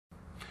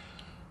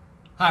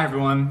Hi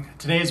everyone.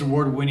 Today's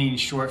award-winning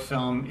short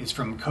film is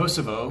from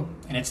Kosovo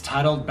and it's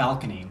titled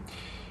Balcony.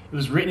 It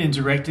was written and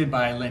directed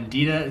by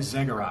Lendita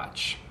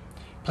Zegarac.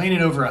 Playing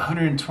at over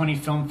 120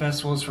 film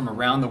festivals from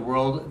around the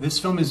world, this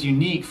film is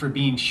unique for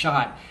being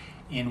shot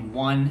in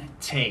one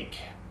take.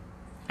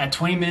 At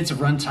 20 minutes of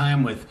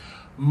runtime with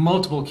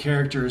multiple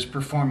characters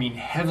performing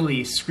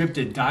heavily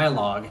scripted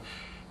dialogue,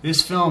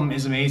 this film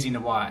is amazing to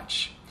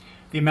watch.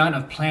 The amount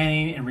of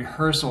planning and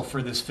rehearsal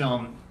for this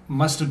film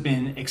must have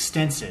been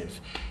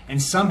extensive,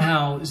 and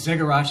somehow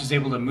Zegarac is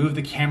able to move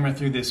the camera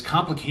through this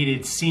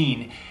complicated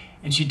scene,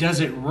 and she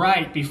does it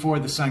right before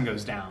the sun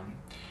goes down.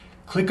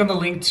 Click on the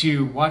link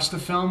to watch the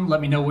film,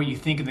 let me know what you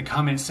think in the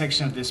comments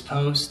section of this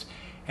post,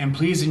 and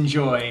please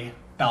enjoy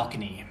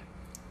Balcony.